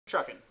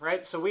trucking,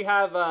 right? So we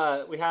have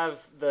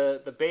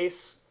the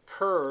base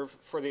curve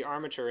for the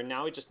armature, and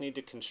now we just need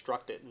to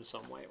construct it in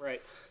some way,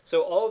 right?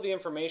 So all of the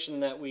information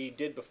that we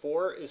did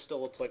before is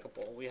still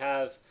applicable. We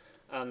have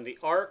the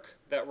arc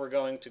that we're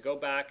going to go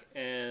back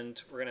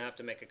and we're going to have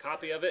to make a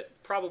copy of it,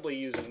 probably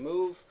using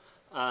move,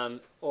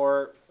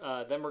 or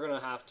then we're going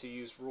to have to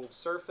use ruled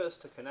surface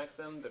to connect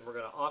them, then we're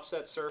going to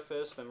offset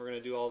surface, then we're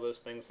going to do all those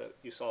things that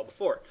you saw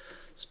before.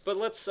 But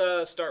let's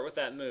start with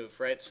that move,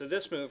 right? So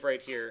this move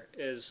right here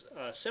is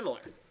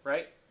similar,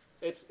 right?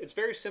 It's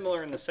very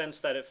similar in the sense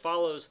that it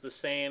follows the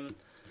same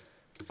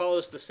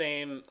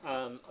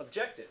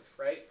objective,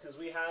 right? Because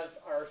we have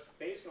our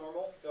base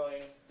normal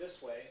going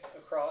this way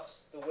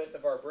across the width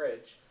of our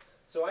bridge.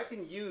 So I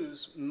can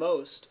use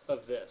most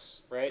of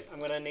this, right? I'm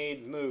going to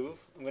need move,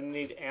 I'm going to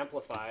need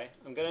amplify,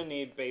 I'm going to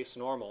need base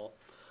normal,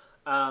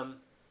 and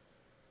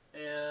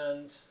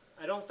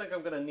I don't think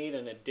I'm going to need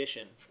an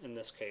addition in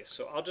this case.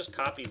 So I'll just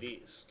copy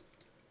these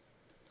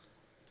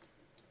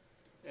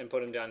and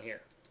put them down here.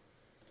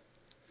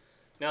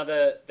 Now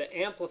the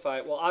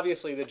amplify, well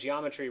obviously the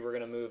geometry we're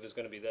going to move is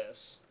going to be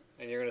this,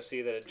 and you're going to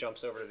see that it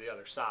jumps over to the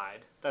other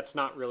side. That's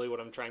not really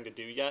what I'm trying to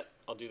do yet.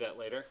 I'll do that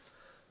later.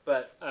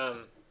 But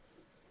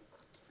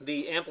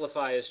the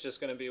amplify is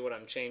just going to be what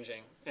I'm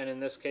changing, and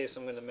in this case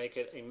I'm going to make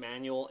it a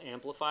manual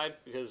amplified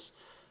because,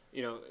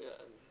 you know,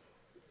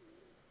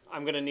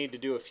 I'm going to need to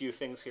do a few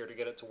things here to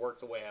get it to work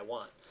the way I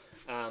want.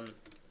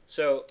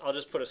 So I'll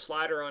just put a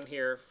slider on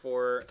here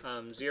for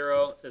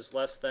 0 is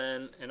less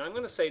than, and I'm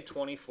going to say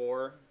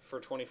 24 for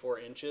 24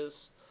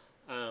 inches.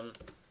 I'm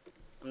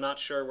not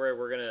sure where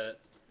we're going to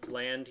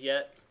land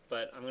yet,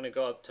 but I'm going to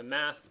go up to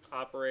math,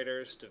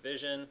 operators,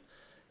 division,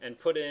 and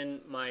put in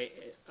my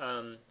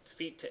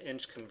feet to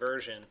inch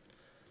conversion,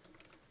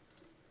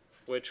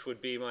 which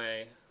would be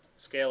my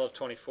scale of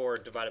 24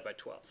 divided by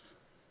 12.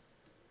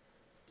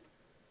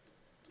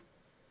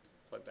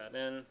 Plug that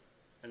in,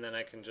 and then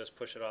I can just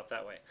push it off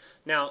that way.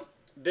 Now,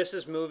 this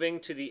is moving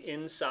to the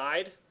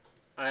inside.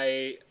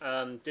 I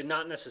did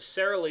not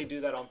necessarily do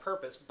that on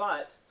purpose,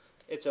 but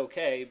it's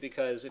okay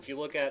because if you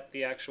look at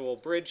the actual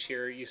bridge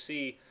here, you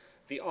see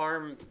the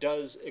arm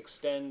does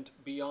extend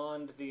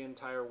beyond the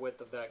entire width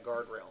of that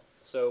guardrail.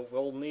 So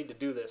we'll need to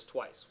do this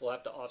twice. We'll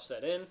have to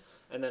offset in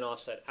and then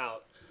offset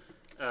out.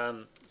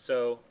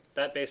 So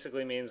that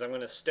basically means I'm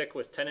going to stick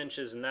with 10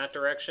 inches in that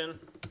direction,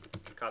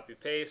 copy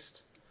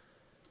paste,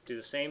 do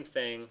the same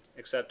thing,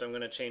 except I'm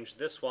going to change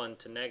this one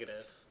to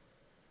negative.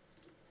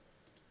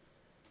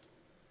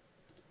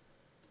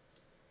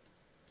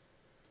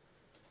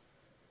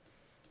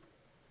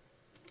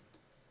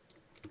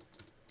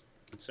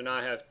 So now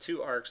I have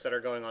two arcs that are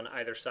going on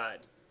either side.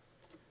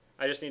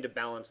 I just need to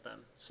balance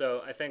them.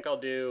 So I think I'll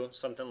do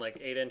something like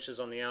 8 inches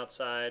on the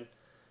outside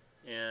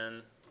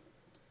and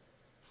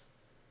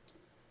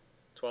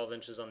 12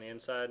 inches on the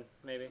inside,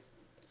 maybe,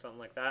 something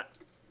like that.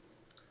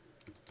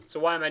 So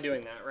why am I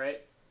doing that,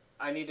 right?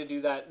 I need to do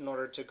that in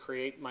order to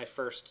create my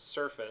first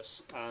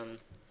surface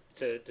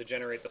to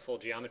generate the full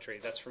geometry.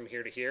 That's from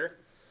here to here.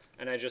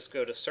 And I just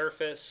go to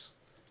surface,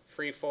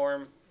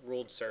 freeform,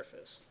 ruled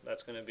surface.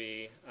 That's going to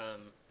be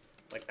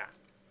like that.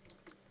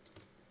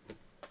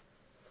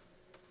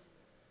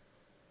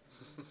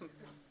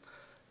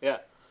 Yeah.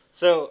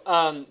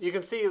 So you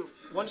can see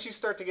once you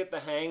start to get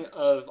the hang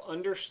of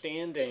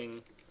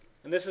understanding,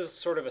 and this is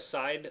sort of a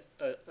side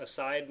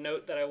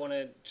note that I want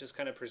to just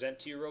kind of present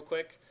to you real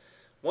quick.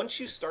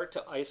 Once you start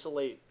to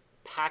isolate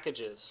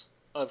packages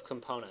of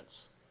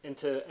components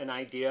into an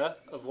idea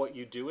of what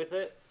you do with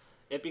it,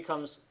 it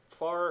becomes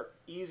far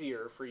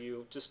easier for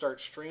you to start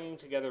stringing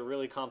together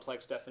really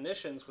complex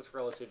definitions with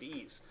relative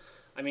ease.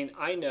 I mean,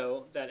 I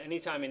know that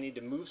anytime I need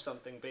to move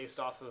something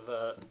based off of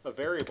a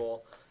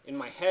variable, in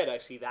my head I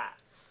see that.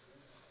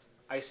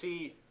 I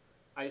see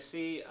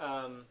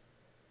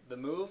the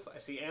move, I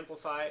see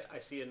amplify, I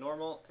see a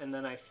normal, and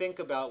then I think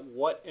about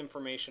what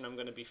information I'm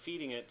going to be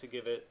feeding it to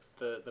give it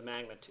the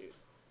magnitude.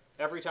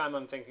 Every time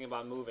I'm thinking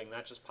about moving,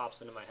 that just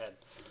pops into my head.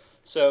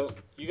 So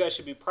you guys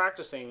should be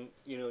practicing,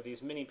 you know,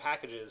 these mini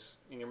packages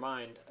in your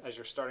mind as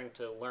you're starting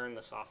to learn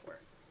the software.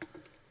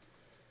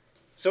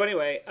 So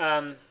anyway,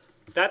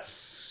 that's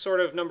sort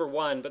of number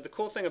one. But the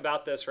cool thing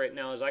about this right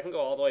now is I can go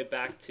all the way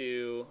back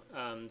to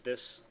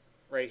this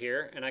right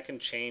here, and I can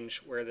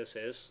change where this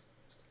is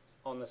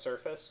on the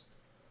surface.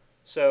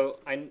 So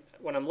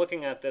when I'm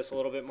looking at this a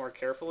little bit more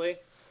carefully,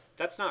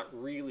 that's not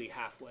really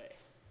halfway,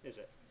 is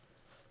it?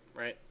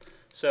 Right?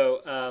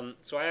 So,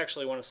 so I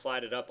actually want to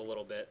slide it up a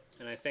little bit,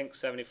 and I think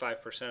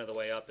 75% of the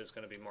way up is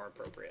going to be more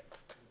appropriate.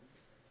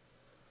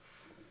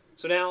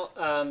 So now,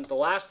 the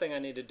last thing I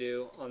need to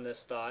do on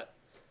this thought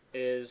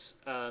is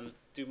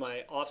do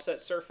my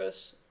offset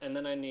surface, and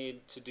then I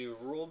need to do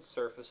ruled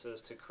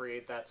surfaces to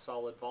create that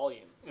solid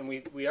volume. And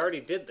we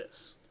already did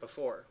this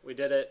before. We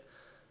did it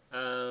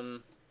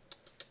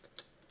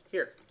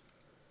here.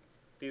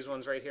 These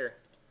ones right here.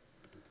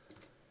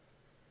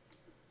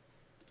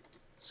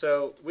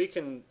 So we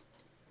can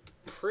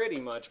pretty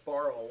much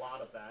borrow a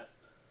lot of that.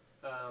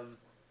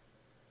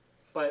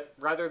 But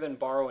rather than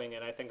borrowing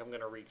it, I think I'm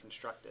going to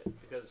reconstruct it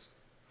because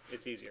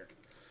it's easier.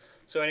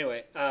 So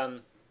anyway,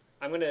 I'm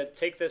going to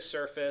take this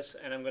surface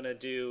and I'm going to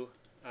do,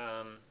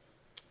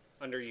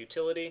 under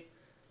utility,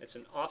 it's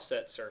an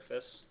offset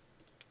surface.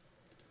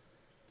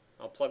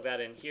 I'll plug that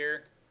in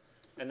here.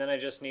 And then I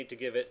just need to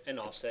give it an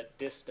offset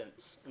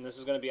distance. And this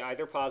is going to be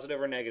either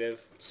positive or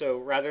negative. So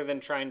rather than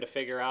trying to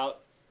figure out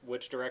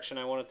which direction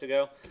I want it to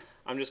go,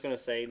 I'm just going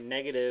to say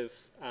negative,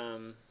 how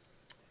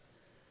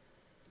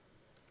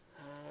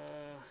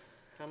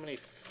many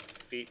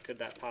feet could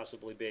that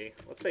possibly be?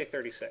 Let's say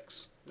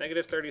 36.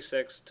 Negative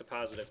 36 to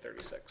positive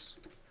 36.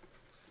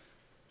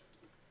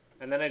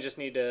 And then I just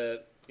need to,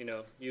 you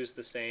know, use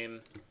the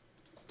same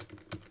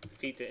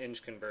feet to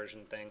inch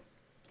conversion thing.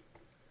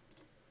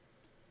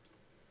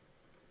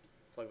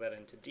 Plug that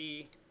into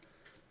D,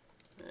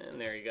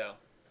 and there you go.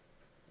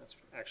 That's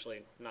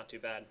actually not too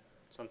bad.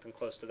 Something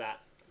close to that.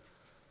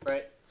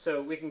 Right?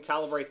 So we can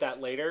calibrate that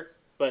later,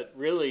 but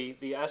really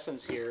the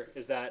essence here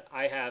is that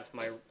I have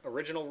my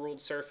original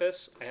ruled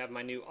surface, I have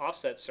my new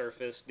offset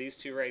surface, these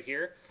two right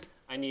here.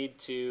 I need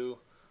to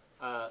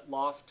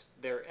loft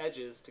their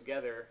edges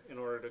together in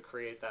order to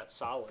create that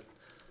solid.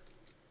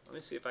 Let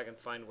me see if I can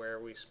find where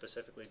we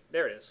specifically,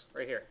 there it is,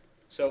 right here.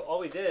 So all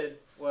we did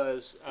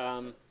was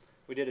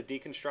we did a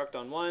deconstruct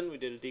on one, we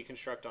did a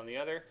deconstruct on the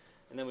other,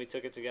 and then we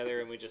took it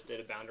together and we just did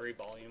a boundary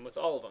volume with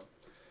all of them.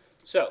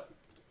 So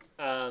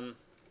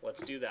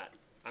let's do that.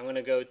 I'm going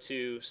to go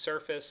to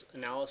Surface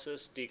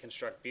Analysis,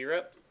 Deconstruct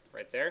BREP,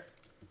 right there.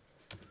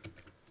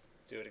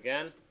 Do it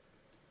again,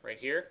 right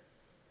here.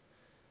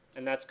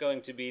 And that's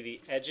going to be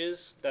the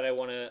edges that I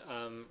want to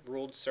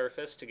ruled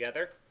surface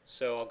together.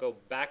 So I'll go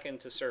back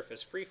into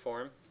Surface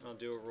Freeform, and I'll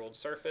do a ruled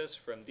surface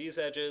from these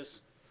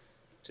edges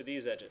to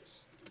these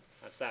edges.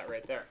 That's that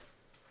right there.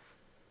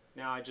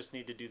 Now I just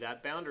need to do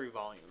that boundary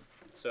volume.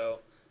 So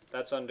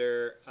that's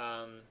under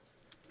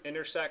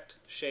Intersect,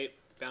 Shape,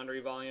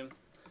 Boundary Volume.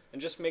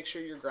 And just make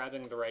sure you're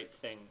grabbing the right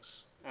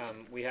things.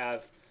 We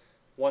have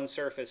one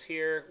surface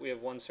here, we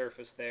have one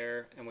surface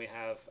there, and we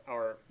have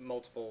our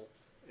multiple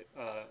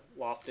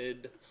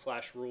lofted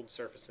 / ruled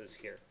surfaces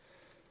here.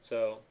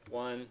 So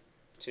 1,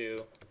 2,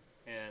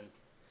 and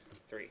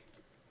 3.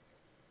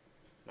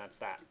 That's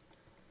that.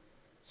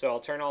 So I'll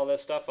turn all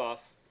this stuff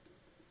off.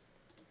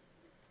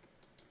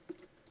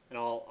 And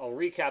I'll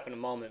recap in a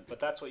moment, but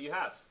that's what you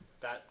have.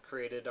 That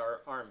created our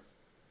arm.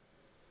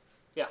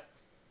 Yeah.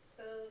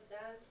 So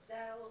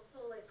that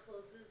also like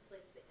closes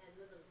like the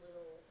end of the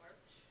little arch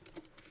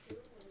too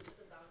when you do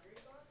the boundary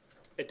box?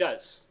 It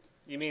does.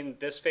 You mean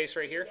this face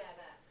right here? Yeah,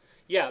 that.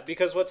 Yeah,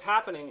 because what's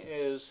happening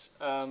is,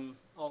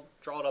 I'll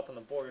draw it up on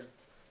the board.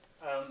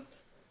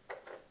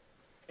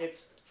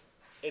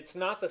 It's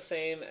not the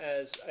same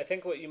as, I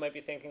think what you might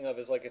be thinking of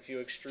is like if you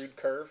extrude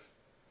curve,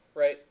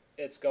 right?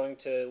 It's going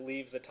to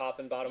leave the top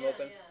and bottom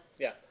open.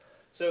 Yeah.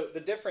 So the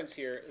difference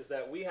here is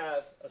that we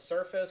have a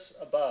surface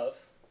above,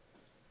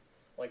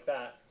 like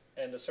that,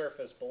 and a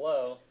surface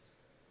below,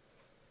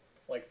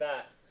 like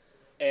that.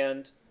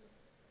 And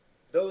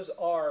those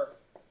are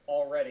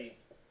already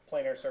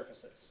planar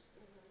surfaces.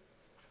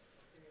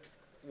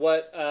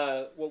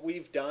 What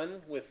we've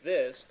done with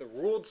this, the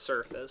ruled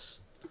surface,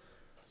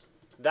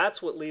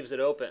 that's what leaves it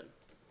open.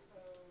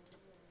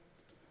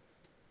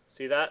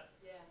 See that?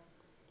 Yeah.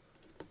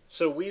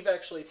 So we've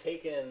actually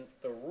taken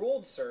the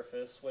ruled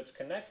surface, which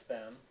connects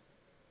them,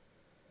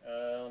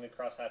 let me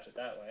cross-hatch it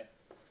that way,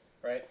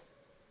 right?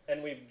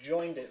 And we've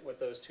joined it with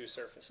those two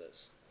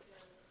surfaces.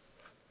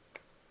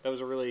 That was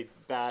a really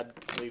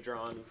badly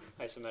drawn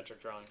isometric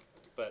drawing,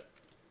 but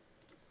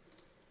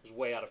it was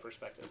way out of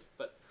perspective.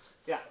 But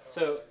yeah,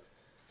 so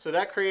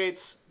that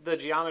creates the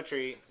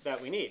geometry that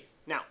we need.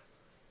 Now,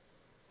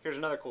 here's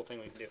another cool thing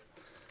we can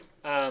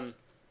do.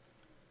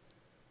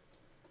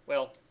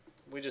 Well,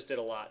 we just did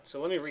a lot. So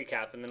let me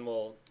recap, and then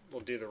we'll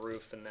do the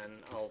roof, and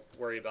then I'll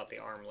worry about the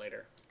arm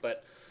later.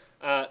 But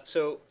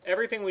so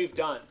everything we've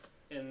done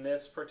in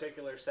this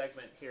particular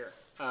segment here,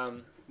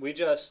 we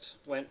just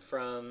went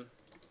from,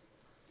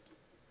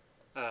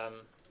 let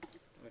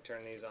me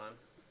turn these on.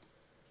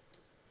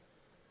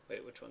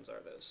 Wait, which ones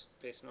are those?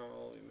 Base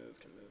normal, we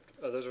moved and moved.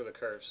 Oh, those are the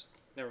curves.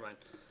 Never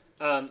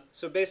mind.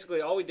 So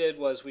basically all we did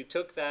was we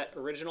took that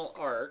original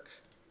arc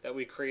that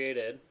we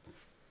created,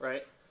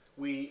 right?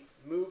 We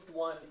moved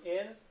one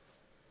in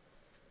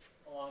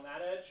along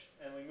that edge,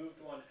 and we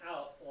moved one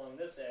out along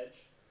this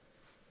edge.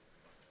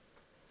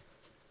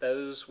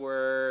 Those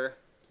were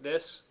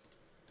this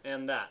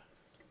and that.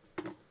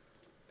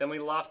 Then we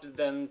lofted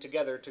them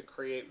together to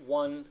create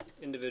one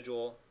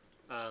individual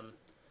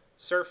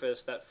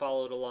surface that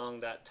followed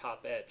along that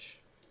top edge.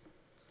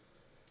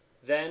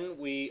 Then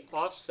we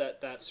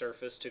offset that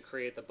surface to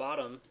create the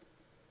bottom.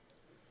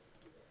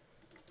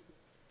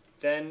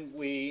 Then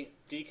we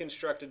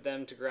deconstructed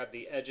them to grab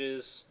the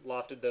edges,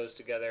 lofted those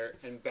together,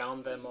 and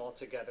bound them all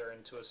together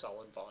into a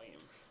solid volume.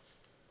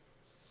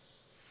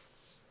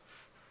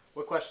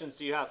 What questions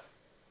do you have?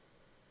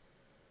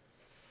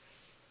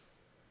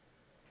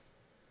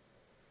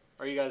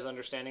 Are you guys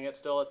understanding it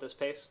still at this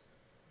pace?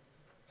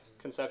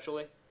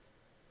 Conceptually?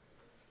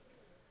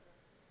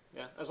 Yeah?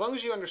 Yeah, as long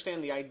as you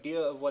understand the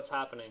idea of what's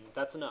happening,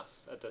 that's enough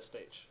at this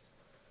stage.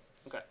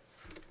 Okay.